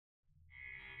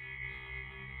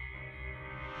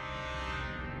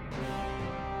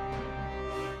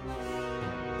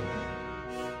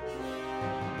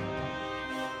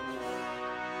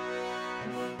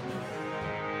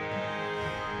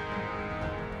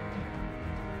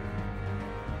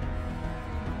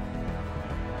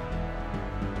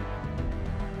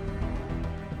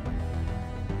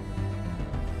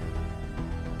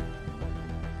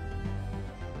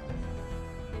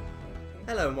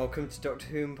Hello and welcome to Doctor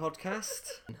Who podcast.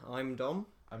 I'm Dom.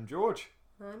 I'm George.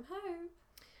 I'm Hope.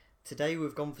 Today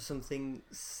we've gone for something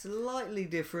slightly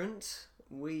different.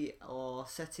 We are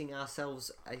setting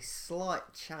ourselves a slight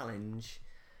challenge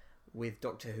with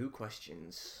Doctor Who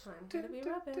questions. I'm going to be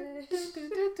rubbish.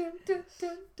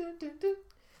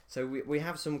 So we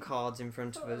have some cards in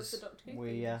front of us. I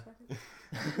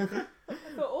thought,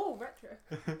 oh,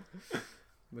 retro.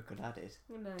 We could add it.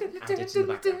 No. Add it to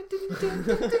the background.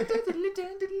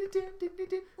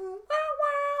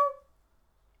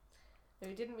 No,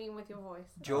 you didn't mean with your voice.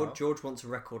 George wants a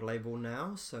record label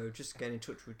now, so just get in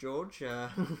touch with George.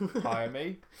 Hire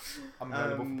me. I'm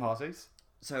available for parties.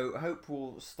 So Hope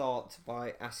will start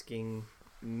by asking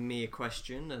me a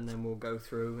question, and then we'll go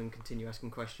through and continue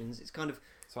asking questions. It's kind of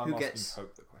So I'm who asking gets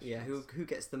Hope the question. yeah who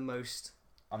gets the most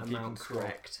I'm keeping amount score.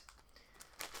 correct.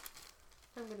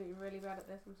 I'm going to be really bad at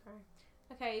this, I'm sorry.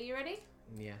 Okay, are you ready?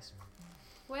 Yes.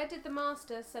 Where did the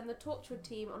Master send the Torchwood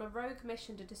team on a rogue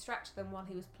mission to distract them while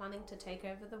he was planning to take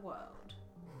over the world?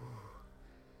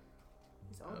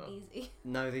 These aren't easy.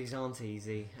 No, these aren't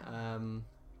easy.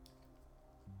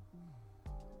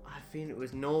 I think it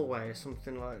was Norway or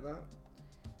something like that.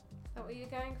 Is that what you're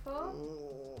going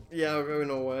for? Yeah, I'll go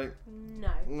Norway.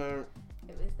 No. No,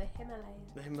 It was the Himalayas.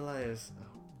 the Himalayas. Oh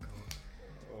god.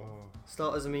 Oh.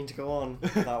 Start doesn't mean to go on.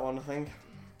 That one, I think.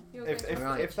 You're going to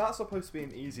Right. If that's supposed to be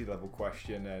an easy level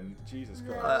question, then Jesus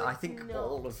No. Christ. I it's think not.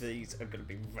 all of these are going to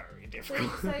be very So,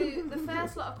 difficult. so the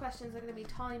first lot of questions are going to be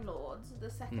Time Lords, the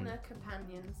second are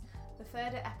Companions, the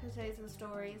third are Episodes and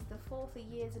Stories, the fourth are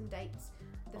Years and Dates,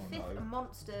 the fifth no. are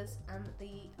Monsters, and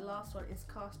the last one is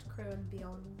Cast, Crew and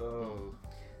Beyond. Oh.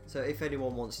 So if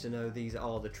anyone wants to know, these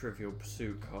are the Trivial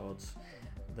Pursuit cards,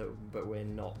 but we're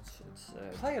not. It's,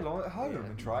 Play along at home Yeah.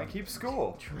 and try and keep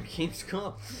score. try and keep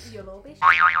score. You'll all be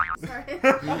sorry.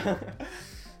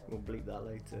 We'll bleep that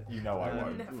later. You know I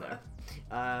won't. Never.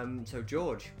 No. So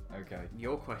George, Okay.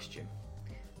 your question.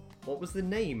 What was the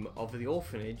name of the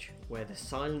orphanage where the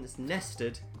Silence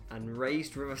nested and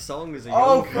raised River Song as a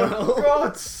Oh, young girl? for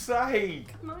God's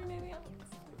sake! Can I know the answer?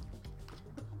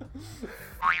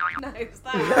 No, it's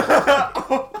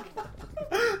that.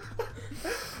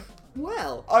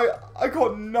 Well, I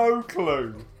got no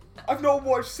clue. I've not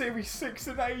watched Series 6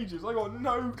 in ages. I got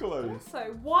no clue.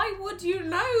 Also, why would you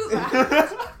know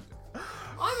that?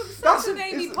 I'm obsessed with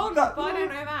Amy Pond, but I don't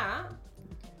know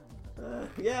that.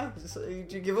 yeah. So, do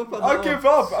you give up on I that give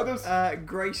one? up. I just...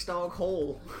 Greystark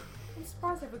Hall. I'm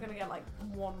surprised if we're going to get like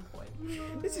 1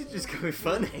 point. This is just going to be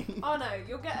funny. Oh no,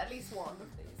 you'll get at least one of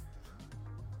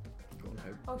these. Go on,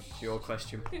 Hope. Oh, It's your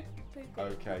question.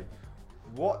 Okay.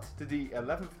 What did the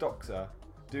 11th Doctor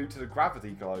do to the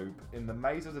gravity globe in the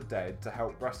Maze of the Dead to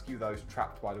help rescue those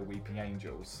trapped by the Weeping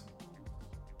Angels?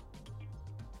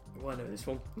 Oh, I know this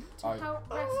one. To help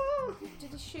did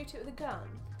he shoot it with a gun?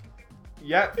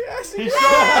 Yep. Yes, He shot.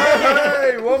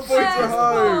 Hey, 1 point to Yes,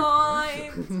 home.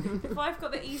 fine. If I've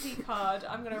got the easy card,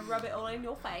 I'm going to rub it all in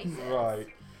your face. Right.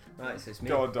 Right, so it's me.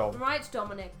 Go on, Dom. Right,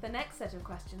 Dominic, the next set of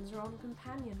questions are on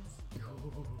companions.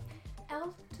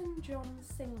 Elton John's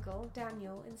single,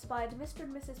 Daniel, inspired Mr.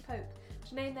 and Mrs. Pope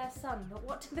to name their son, but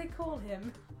what do they call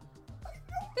him?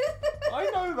 I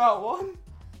know that one.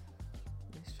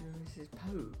 Mr. and Mrs.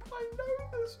 Pope. I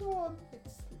know this one.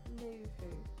 It's New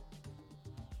Who.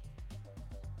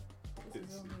 This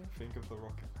It's is all new. Think of the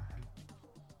Rocket Man.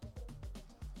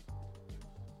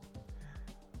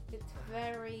 It's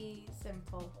very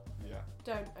simple. Yeah.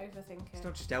 Don't overthink It's it.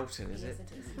 not just Elton, is Yes,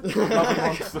 it? it is. Love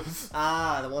Monsters.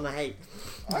 Ah, the one I hate.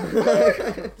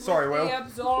 Sorry, Will. The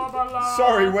Absorber Love.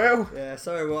 Sorry, Will. Yeah,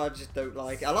 sorry, well, I just don't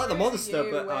like it. I like the Screw monster,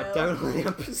 you, but I Will. don't like the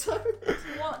episode.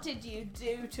 What did you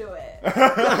do to it? You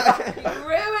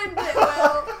ruined it,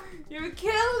 Will. You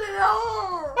killed it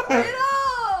all. It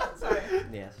all. Sorry.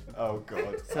 Yes. Oh,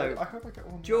 God. So, I hope I get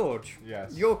one. George,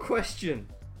 Yes. your question.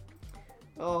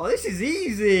 Oh, this is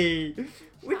easy.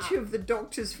 Which Ah. of the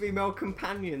Doctor's female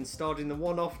companions starred in the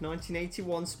one-off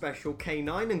 1981 special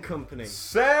K9 and Company?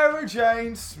 Sarah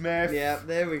Jane Smith. Yeah,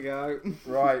 there we go.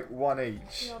 Right, one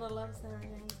each. Yoda loves Sarah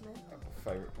Jane Smith.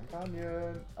 Favourite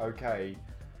companion. Okay.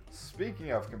 Speaking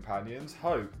of companions,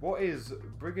 Hope, what is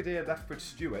Brigadier Lethbridge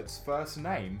Stewart's first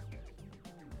name?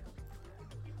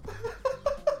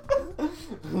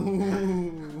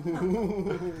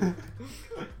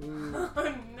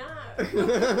 Oh no.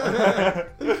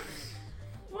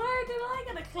 Why did I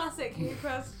get a classic Who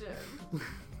question?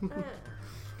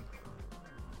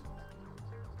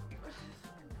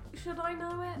 Should I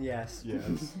know it? Yes.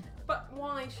 Yes. But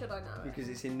why should I know it? Because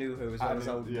it's in New Who as well as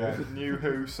Old Yeah, Who. New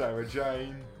Who, Sarah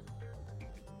Jane.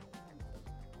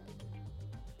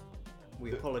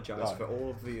 We apologise for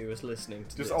all of the viewers listening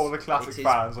to Just this. all the classic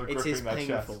fans are gripping their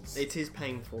chests. It is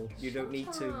painful. You don't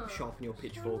need to sharpen your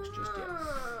pitchforks just yet.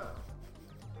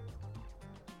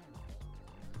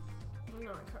 No,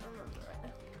 I can't remember right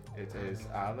now. It is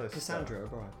Alistair. Cassandra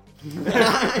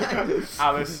O'Brien.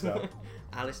 Alistair.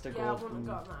 Alistair Yeah, I wouldn't Gordon. have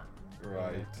got that.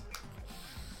 Right.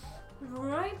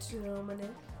 Right,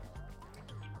 Dominic.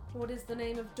 What is the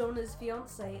name of Donna's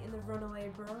fiance in The Runaway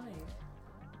Bride?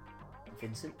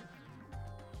 Vincent?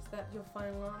 Is that your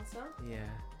final answer? Yeah.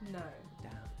 No.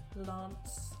 Damn.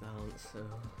 Lance. Lance. Oh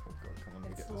god, come on,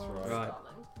 let me It's get this Lance, right. Right.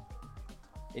 darling.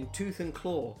 In Tooth and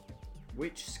Claw,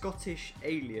 which Scottish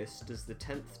alias does the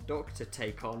 10th Doctor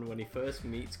take on when he first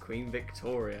meets Queen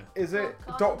Victoria? Is it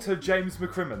Oh, God. Dr. James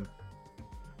McCrimmon?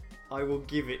 I will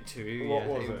give it to you. What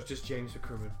yeah, was it it? was just James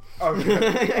McCrimmon.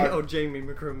 Okay. Or Jamie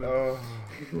McCrimmon. Oh.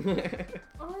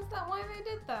 Oh, is that why they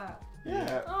did that?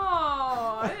 Yeah.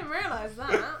 Oh, I didn't realise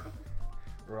that.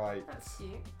 Right. That's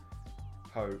cute.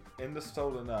 Hope. In the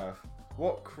Stolen Earth,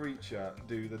 what creature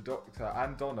do the Doctor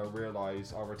and Donna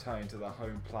realise are returning to their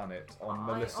home planet on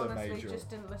Melissa I honestly Major? just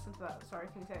didn't listen to that. Sorry,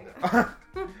 can you say it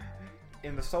again?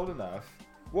 In the Stolen Earth,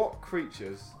 what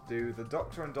creatures do the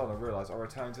Doctor and Donna realise are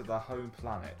returning to their home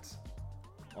planet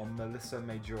on Melissa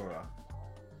Majora?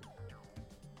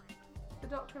 The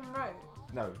Doctor and Rose.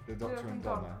 No, the Doctor and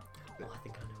Donna. Oh, I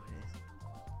think I know what it is.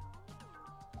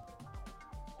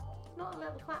 It's not a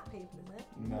little clap people, is it?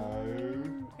 No.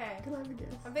 Okay. Can I have a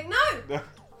guess? I think no!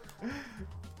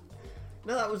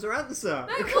 No, that was her answer.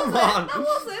 No, it Come wasn't. on.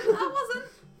 That wasn't.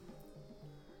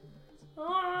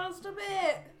 Oh, just a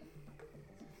bit.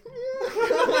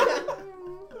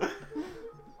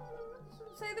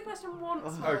 Say the question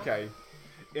once more. Okay.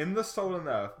 In the Stolen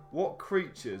Earth, what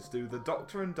creatures do the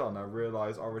Doctor and Donna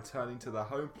realise are returning to their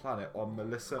home planet on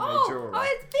Melissa Majora? Oh,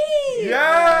 it's bees!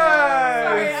 Yes!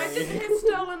 Sorry, I just hit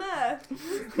Stolen Earth.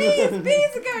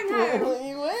 Bees are going home. What are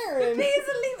you wearing? Bees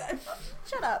are leaving.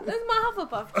 Shut up. There's my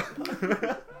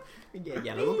Hufflepuff. Yeah,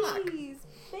 yellow and black. Bees.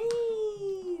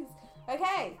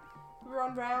 Okay, we're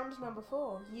on round number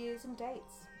 4. Years and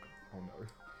dates. Oh no.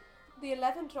 The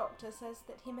 11th Doctor says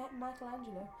that he met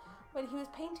Michelangelo when he was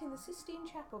painting the Sistine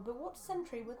Chapel, but what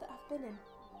century would that have been in?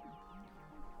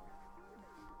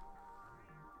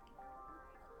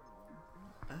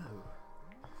 Oh.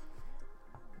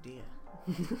 Dear.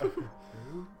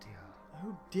 Oh dear.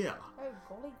 Oh dear. Oh,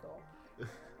 golly god.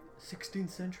 16th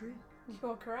century?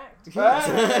 You're correct.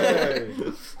 Hey!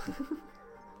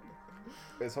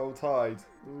 It's all tied.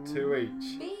 2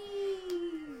 each.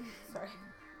 Bees! Sorry.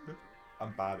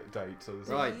 I'm bad at dates, so this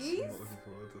Right. I'm not looking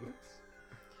forward to this.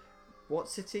 What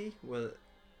city were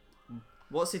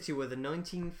the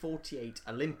 1948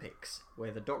 Olympics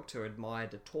where the Doctor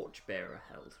admired a torchbearer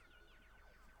held?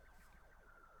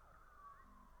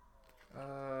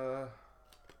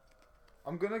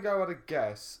 I'm gonna go at a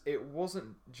guess. It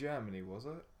wasn't Germany, was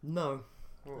it? No.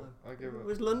 Oh, I give It it.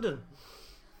 was London.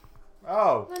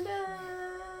 Oh,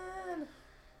 London!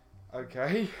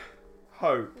 okay.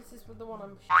 Hope. This is the one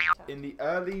I'm shit at. In the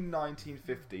early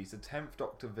 1950s, the 10th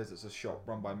Doctor visits a shop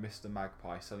run by Mr.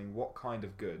 Magpie selling what kind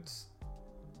of goods?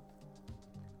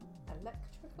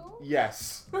 Electrical?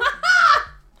 Yes. A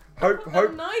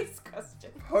Hope nice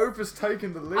question. has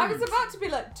taken the lead. I was about to be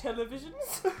like,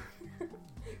 televisions?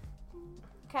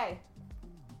 Okay.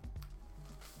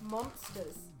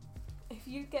 Monsters. If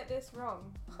you get this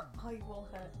wrong, I will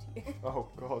hurt you. Oh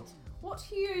god. What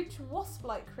huge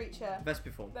wasp-like creature?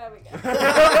 Vespiform. There we go.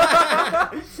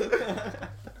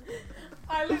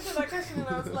 I looked at that question and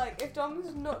I was like, if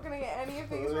Dom's not going to get any of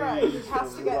these right, he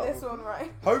has to get this one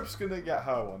right. Hope's gonna get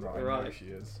her one right. I know Right. she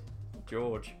is.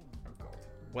 George. Oh god.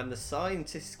 When the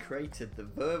scientists created the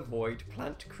vervoid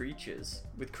plant creatures,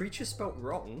 with creatures spelt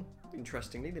wrong,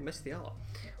 interestingly, they missed the R.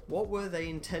 What were they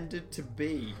intended to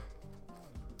be?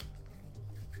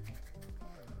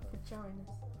 Vaginas.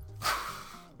 I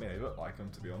mean, they look like them,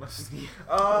 to be honest.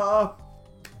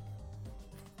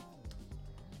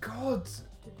 God.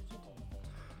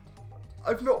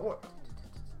 I've not.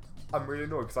 I'm really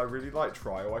annoyed because I really like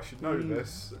Trial. I should know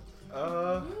this.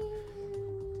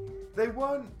 They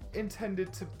weren't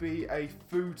intended to be a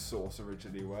food source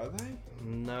originally, were they?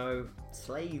 No.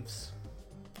 Slaves.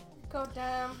 God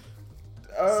damn.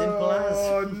 Simple as.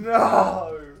 Oh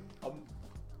no!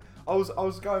 I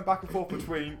was going back and forth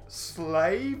between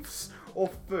slaves or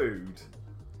food.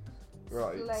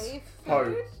 Right. Slave Hope.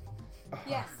 food?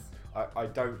 Yes. I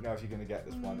don't know if you're going to get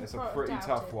this one. It's a Well, pretty doubt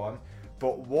tough it. one.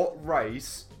 But what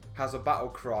race has a battle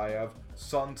cry of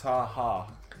Santaha?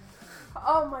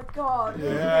 Oh my god. Who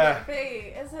Yeah. could it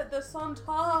be? Is it the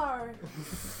Sontar?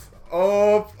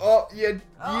 Oh, yeah,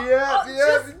 Oh, yeah, oh,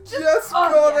 yeah, just- just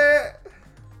oh, got yes. it.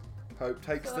 Hope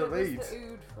takes So the it was lead. the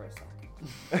ood for a second.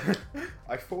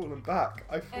 I've fallen back.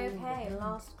 Okay,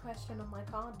 last question on my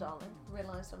card, darling.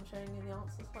 Realised I'm showing you the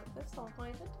answers like this, I'll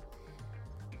hide it.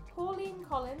 Pauline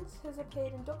Collins has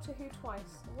appeared in Doctor Who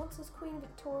twice, once as Queen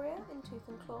Victoria in Tooth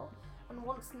and Claw, and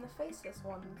once in The Faceless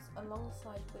Ones,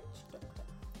 alongside which Doctor?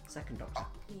 Second Doctor.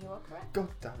 You are correct. God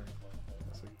damn it.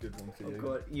 That's a good one for Oh you.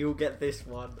 god, you'll get this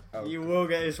one. Oh, you God. will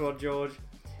get this one, George.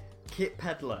 Kit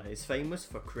Pedler is famous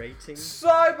for creating...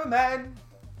 Cybermen!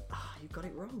 Ah, you got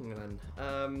it wrong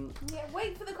then. Yeah,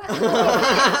 wait for the question.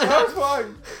 That's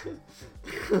fine.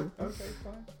 Okay,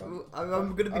 fine.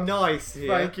 I'm going to be nice here.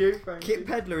 Thank you. Kit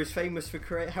Pedler is famous for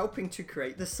helping to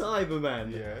create the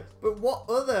Cybermen. Yes. But what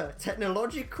other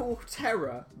technological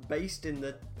terror based in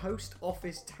the post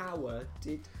office tower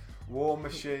did... War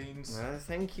machines.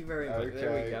 Thank you very much. Okay,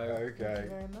 There we go. Thank you okay.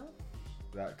 very much.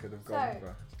 That could have So, gone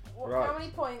over. How many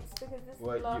points? Because this is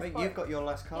Wait, the last Wait, point. you've got your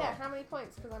last card. Yeah, how many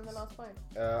points? Because I'm the last point.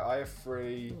 I have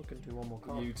 3. We can do one more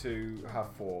card. You 2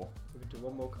 have 4. We can do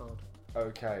one more card.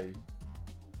 Okay.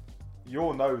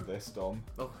 You'll know this, Dom.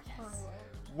 Oh, I will.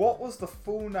 What was the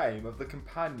full name of the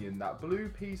companion that Blue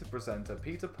Peter presenter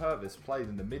Peter Purvis played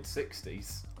in the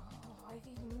mid-60s? Oh, I've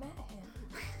even met him.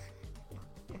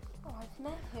 Oh, I've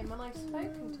met him and I've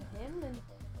spoken to him and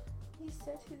he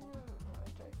said his...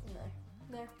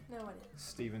 No, idea.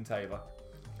 Stephen Taylor.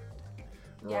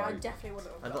 Yeah, I Right. definitely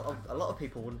wouldn't have got a lot of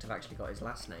people wouldn't have actually got his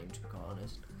last name, to be quite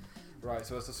honest. Right,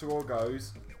 so as the score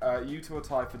goes, you 2 are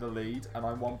tied for the lead, and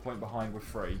I'm 1 point behind with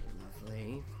 3.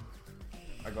 Lovely.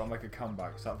 I gotta make a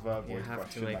comeback. It's that You verboid have to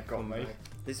question make that got me.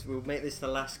 comeback. We'll make this the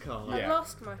last card. I've Yeah.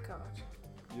 lost my card.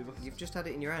 You've just had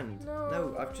it in your hand.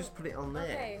 No. I've just put it on there.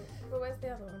 Okay, but where's the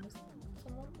other one? Is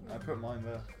someone? I put mine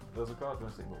there. There's a card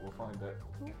missing, but we'll find it.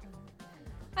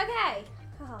 Okay.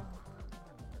 Oh.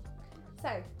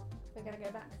 So, we're going to go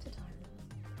back to time.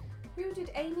 Who gave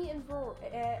Amy and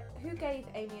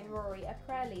Rory a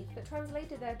prayer leaf that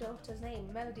translated their daughter's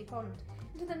name, Melody Pond,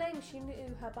 into the name she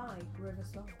knew her by, River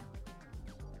Song?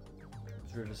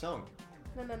 It's River Song.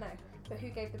 No. But who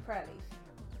gave the prayer leaf?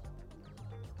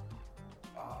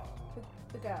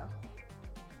 The girl.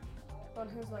 One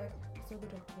who's like, saw the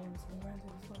doctor once and we ran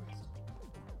through the forest.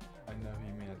 I know who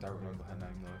you mean. I don't remember her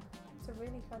name though. It's a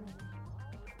really funny.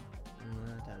 I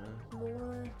don't know.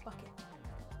 Laura Bucket.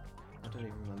 I don't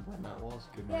even remember when that was.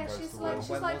 Good Yeah, man goes she's to like- war. she's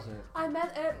When like- was it? I met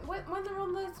when they're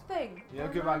on this thing. Yeah,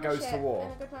 when Good they're Man on the Goes to ship, War.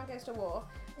 And a good man goes to war,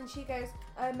 and she goes,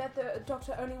 I met the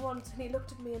doctor only once, and he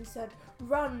looked at me and said,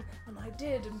 "Run," and I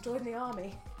did, and joined the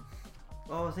army.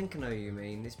 Oh, I think I know who you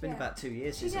mean. It's been Yeah. about 2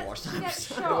 years She since I gets- watched she that gets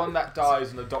episode. shot. The one that dies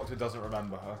and the doctor doesn't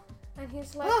remember her. And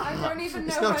he's like, I don't even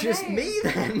know It's not her just name. me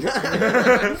then.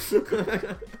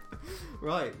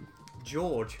 Right,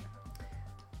 George.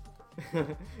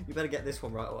 You better get this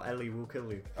one right, or Ellie will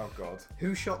kill you. Oh god.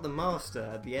 Who shot the Master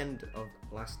at the end of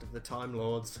Last of the Time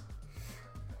Lords?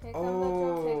 Here come the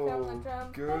drums, here come the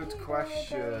drums, good baby,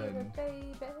 question.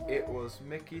 baby, baby. It was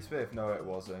Mickey Smith. No, it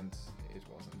wasn't. It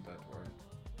wasn't. Don't worry.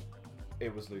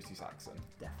 It was Lucy Saxon.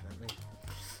 Definitely.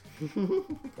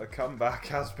 The comeback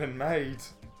has been made.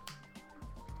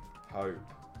 Hope.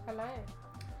 Hello.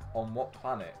 On what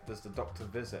planet does the Doctor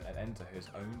visit and enter his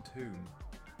own tomb?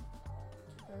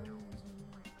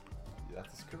 That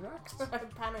is correct. I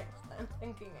panicked then,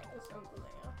 thinking it was something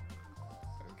else.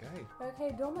 Okay.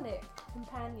 Okay, Dominic,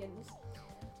 companions.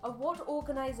 Of what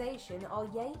organisation are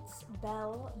Yates,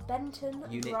 Bell, Benton,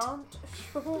 Unit. Grant,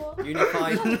 Shaw...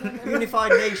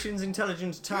 Unified Nations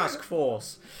Intelligence Task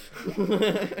Force.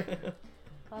 Well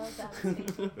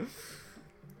done.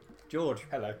 George,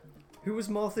 Hello. who was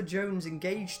Martha Jones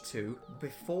engaged to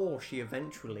before she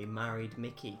eventually married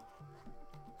Mickey?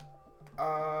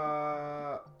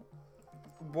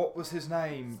 What was his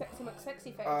name? Sexy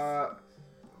McSexy face. I-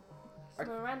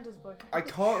 Miranda's boy. I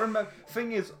can't remember.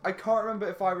 Thing is, I can't remember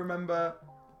if I remember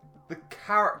the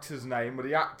character's name or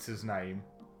the actor's name.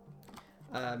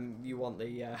 You want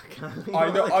the?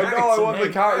 I know. I want the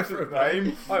character's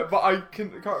name, but I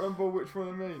can't remember which one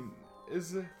I mean.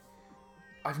 Is it?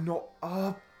 I've not.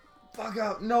 Oh, bug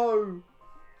out! No.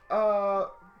 I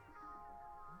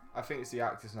think it's the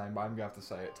actor's name, but I'm gonna have to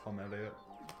say it. Tom Elliott.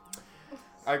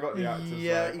 I got the actor's name.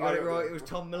 Yeah, you got it right. It was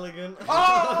Tom Milligan.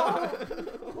 Oh!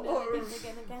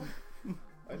 Again.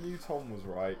 I knew Tom was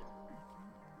right.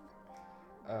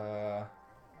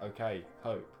 Okay,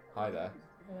 Hope. Hi there.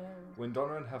 When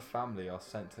Donna and her family are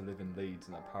sent to live in Leeds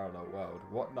in a parallel world,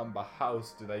 what number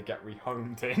house do they get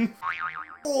rehomed in?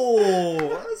 Oh,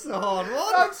 that's a hard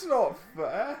one. That's not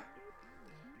fair.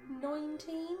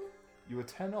 19? You were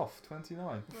 10 off, 29.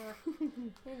 I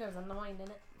think there was a 9 in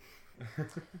it.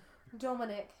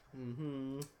 Dominic.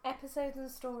 Mm-hmm. Episodes and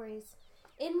stories.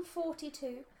 In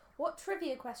 42, what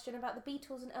trivia question about the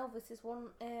Beatles and Elvis is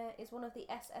one of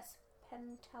the SS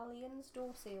Pentalion's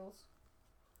door seals?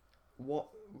 What?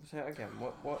 Say it again.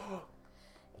 What?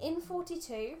 In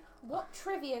 42, what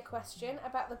trivia question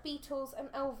about the Beatles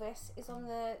and Elvis is on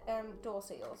the door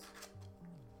seals?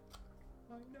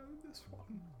 I know this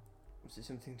one. Was it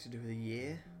something to do with a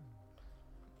year?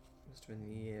 Must have been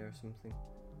the year or something.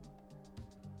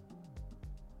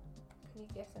 Can you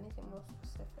guess anything more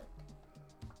specific?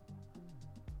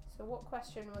 So what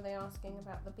question were they asking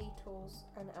about the Beatles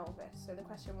and Elvis? So the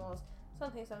question was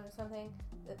something,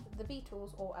 the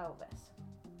Beatles or Elvis?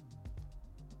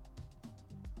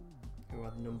 Who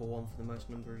had number one for the most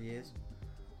number of years?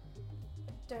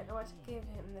 Don't know what to give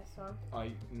him this one.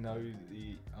 I know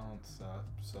the answer,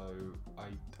 so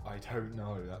I don't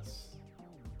know. That's.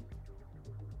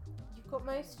 You've got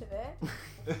most of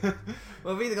it.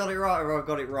 Well, I've either got it right or I've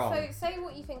got it wrong. So say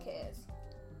what you think it is.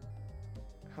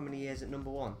 How many years at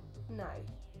number one? No.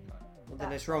 Well,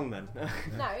 then it's wrong then.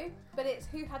 No, but it's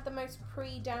who had the most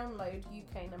pre-download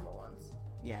UK number ones.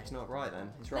 Yeah, it's not right then.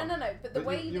 It's wrong. No. But the But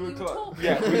way you that were you were clo- talking,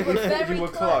 yeah, you were very you were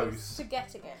close close. to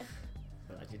getting it.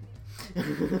 But I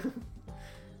didn't.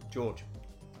 George.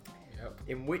 Yep.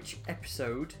 In which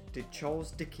episode did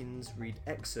Charles Dickens read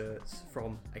excerpts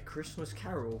from A Christmas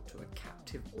Carol to a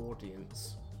captive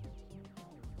audience?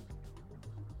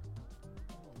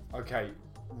 Okay.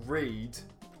 Read.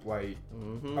 Wait.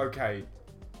 Mm-hmm. Okay.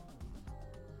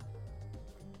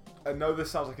 I know this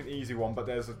sounds like an easy one, but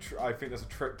there's I think there's a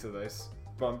trick to this.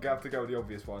 But I'm gonna have to go with the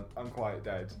obvious one. Unquiet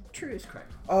Dead. True is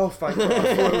correct. Oh, thank God!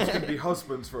 I thought it was gonna be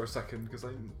Husbands for a second because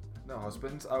no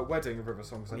Husbands. Wedding of River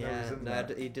Songs. I know he's in there.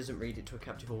 he doesn't read it to a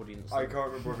captive audience. I can't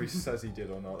remember if he says he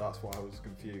did or not. That's why I was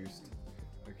confused.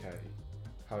 Okay.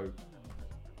 Hope.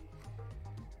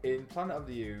 In Planet of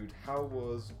the Ood, how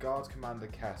was Guard Commander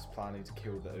Kess planning to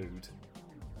kill the Ood?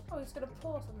 Oh, he's gonna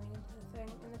pour something into the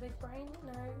thing in the big brain.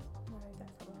 No,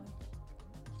 that's not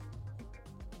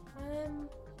right.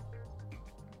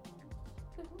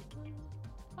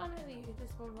 I know that you did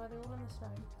this one where they're all in the snow,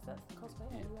 because that's the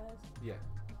cosplay he wears. Yeah.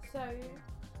 So,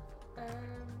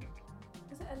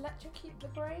 is it electrocute the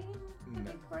brain? The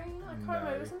No. big brain? I can't No.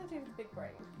 remember. It was something to do with the big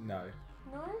brain. No.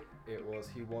 No? It was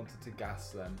he wanted to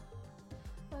gas them.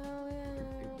 Oh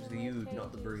yeah. It was the Ood,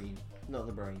 not the brain. Not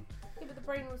the brain. Yeah, but the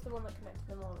brain was the one that connected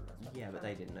them all. And that's what Yeah, but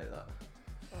they didn't know that.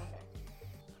 Okay.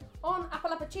 On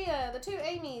Appalachia, the two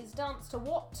Amy's dance to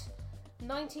what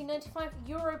 1995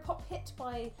 Europop hit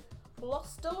by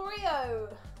Lostorio?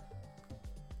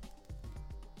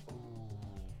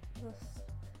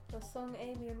 The song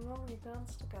Amy and Ronnie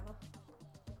danced together.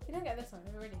 If you don't get this one,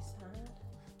 I'm really sad.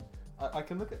 I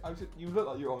can look at. You look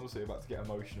like you're honestly about to get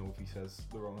emotional if he says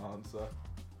the wrong answer.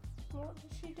 What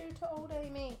did she do to old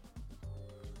Amy?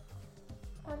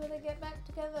 How did they get back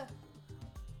together?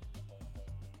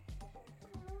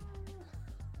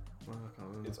 Well, I can't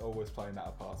remember. It's always playing at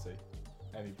a party.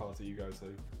 Any party you go to,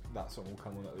 that song will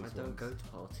come on at I least don't once. go to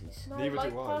parties. No, Neither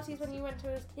like do I. parties when you went to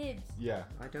as kids. Yeah.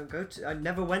 I don't go to. I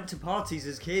never went to parties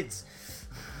as kids.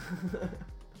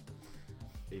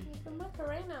 E. The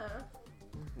Macarena.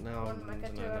 No, One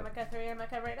Maca, two Maca, three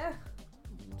Macarena.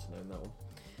 to know that one.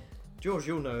 George,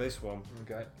 you'll know this one.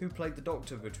 Okay. Who played the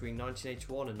Doctor between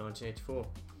 1981 and 1984?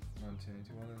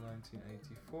 1981 and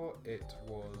 1984. It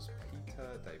was Peter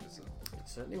Davison. It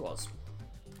certainly was.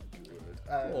 Good.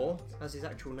 Or, as his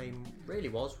actual name really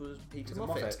was Peter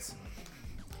Moffat. Moffat.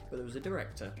 But there was a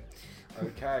director.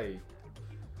 Okay.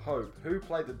 Hope. Who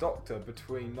played the Doctor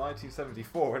between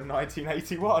 1974 and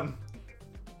 1981?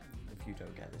 If you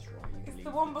don't get this right, you It's leave.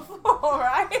 the one before,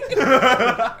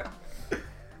 right?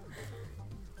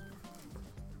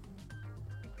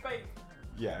 Fake.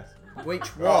 Yes. Which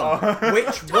one?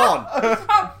 Which one?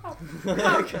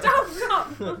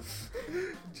 Dumb.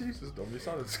 Jesus, Dom, you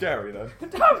sounded scary then.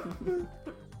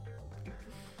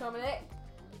 Dominic,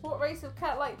 what race of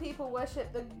cat-like people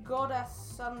worship the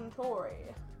goddess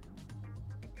Suntory?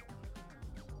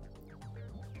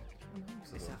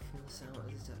 Is that from the sound?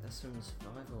 That's from the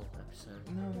survival episode.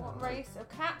 No. What race of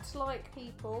cat-like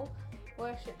people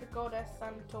worship the goddess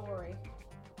Suntory?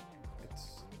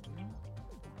 It's.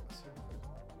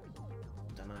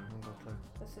 Don't know. I've got a clue.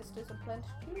 The Sisters of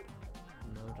Plentitude?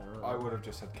 No, don't know. I would have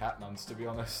just said cat nuns, to be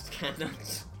honest.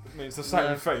 Cannons. I mean, it's the same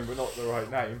No. thing, but not the right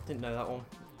name. Didn't know that one.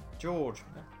 George,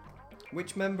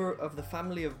 which member of the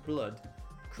family of blood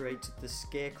created the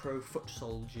Scarecrow foot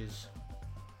soldiers?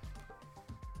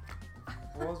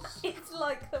 Was. It's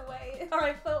like the way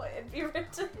I thought it'd be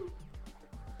written.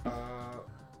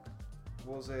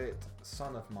 Was it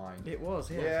Son of Mine? It was,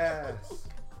 yeah. Yes.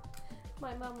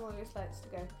 My mum always likes to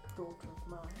go, daughter of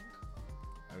mine.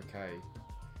 Okay.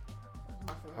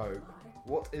 Hope.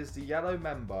 What is the yellow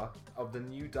member of the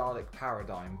new Dalek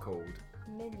paradigm called?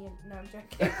 Minion. No, I'm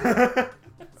joking.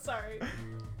 Sorry.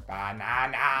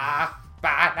 Banana!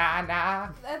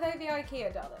 Banana! Are they the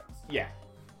IKEA Daleks? Yeah.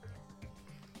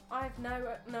 I have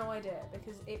no idea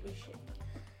because it was shit.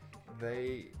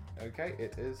 Okay,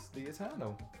 it is the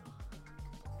Eternal.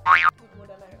 Would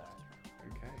I know that?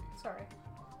 Okay. Sorry.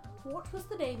 What was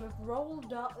the name of Roald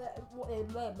Dahl?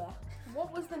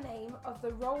 What was the name of the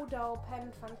Roald Dahl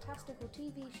penned fantastical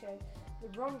TV show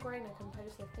that Ron Grainer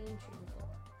composed the theme tune for?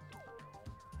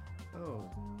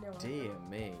 Oh, No dear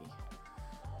me.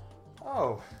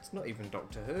 Oh, It's not even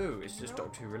Doctor Who, it's just No.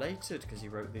 Doctor Who related because he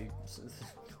wrote the.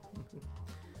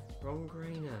 Ron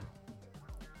Grainer.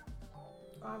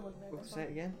 I wouldn't know. What this was it one.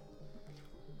 again?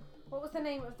 What was the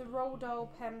name of the Roald Dahl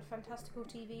penned fantastical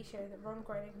TV show that Ron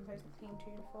Grainer composed the theme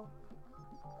tune for?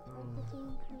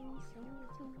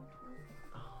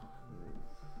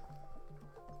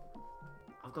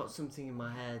 I've got something in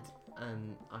my head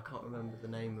and I can't remember the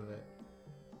name of it.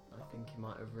 I think he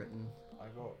might have written. I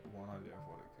got one idea of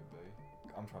what it could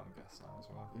be. I'm trying to guess now as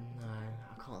well. No,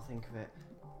 I can't think of it.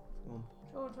 Go on.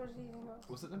 George, what do you think of?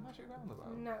 Was it the Magic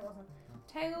Roundabout? No, it wasn't.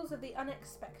 Tales of the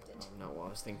Unexpected. I don't know what I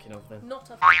was thinking of then. Not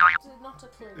a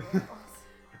clue what it was.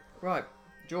 Right,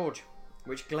 George.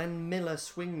 Which Glenn Miller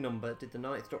swing number did the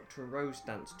Ninth Doctor and Rose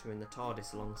dance to in the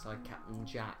TARDIS alongside Captain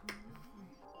Jack?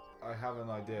 I have an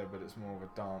idea, but it's more of a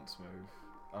dance move.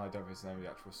 I don't think it's the name of the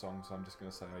actual song, so I'm just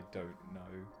going to say I don't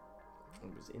know.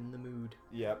 It was In the Mood.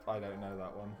 Yep, I don't know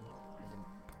that one.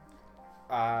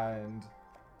 And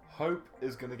Hope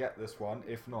is going to get this one.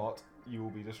 If not, you will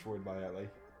be destroyed by Ellie.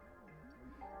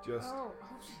 Just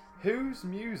whose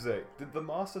music did the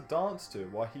Master dance to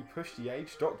while he pushed the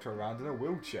aged Doctor around in a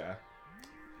wheelchair?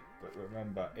 But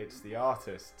remember, it's the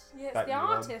artist. Yeah, it's that the you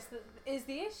want. artist that is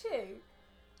the issue.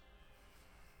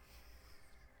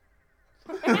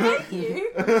 I hate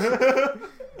you.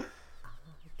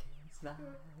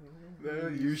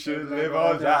 You should live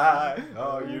or die,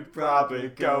 or you'd probably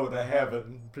go to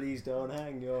heaven. Please don't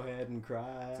hang your head and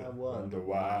cry. I Wonder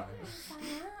why.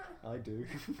 I do.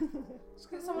 Is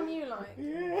it someone you like?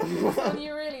 Yeah. Someone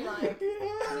you really like?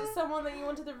 Yeah. Is it someone that you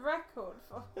wanted the record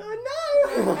for? Oh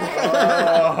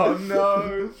Oh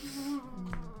no! no!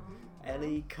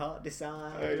 Ellie can't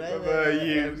decide Hey, whether whether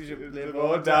you should should live live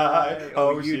or or die. die. Oh,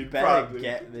 Oh, you'd she'd better probably-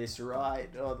 get this right,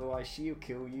 otherwise she'll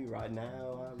kill you right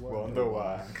now. I Wonder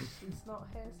why. She's not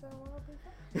here, so I'll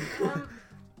be back.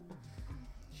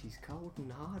 She's cold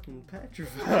and hard and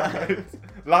petrified.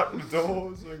 Lock the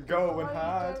doors and go and Oh,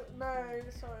 hide. you don't know,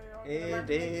 sorry. I'm It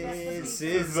gonna is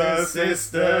Scissor Scissor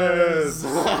Sisters. Sisters.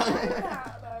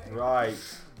 that, though. Right.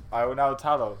 I will now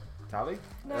tally. Tally?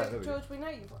 No, Yeah, there we go. George, we know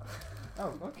you've won.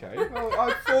 Oh, okay. Well,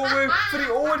 I thought for the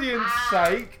audience's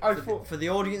sake, I thought. For the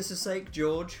audience's sake,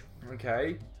 George.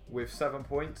 Okay, with 7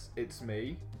 points, it's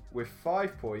me. With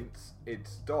 5 points,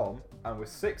 it's Dom. And with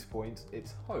 6 points,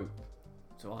 it's Hope.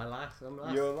 So I'm last.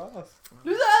 You're last.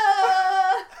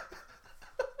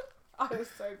 I was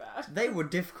so bad. They were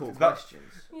difficult That-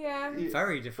 questions. Yeah. Yeah.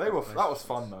 Very They difficult were. questions. That was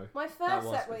fun though. My That first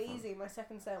was set were good fun. easy, my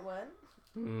second set weren't.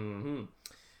 Mm-hmm.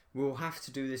 We'll have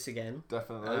to do this again.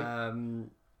 Definitely.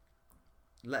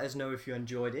 Let us know if you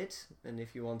enjoyed it and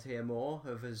if you want to hear more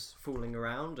of us fooling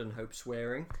around and Hope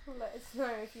swearing. Let us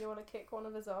know if you want to kick one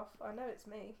of us off. I know it's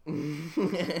me.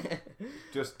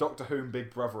 Just Doctor Who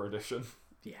Big Brother edition.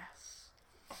 Yes.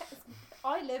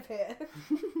 I live here.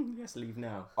 Yes, leave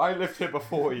now. I lived here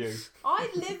before you. I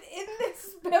live in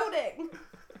this building.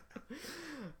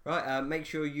 Right, make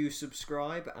sure you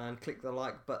subscribe and click the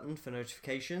like button for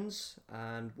notifications,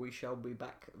 and we shall be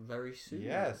back very soon.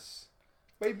 Yes.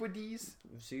 Bye, buddies.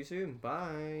 See you soon.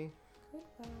 Bye.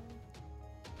 Goodbye.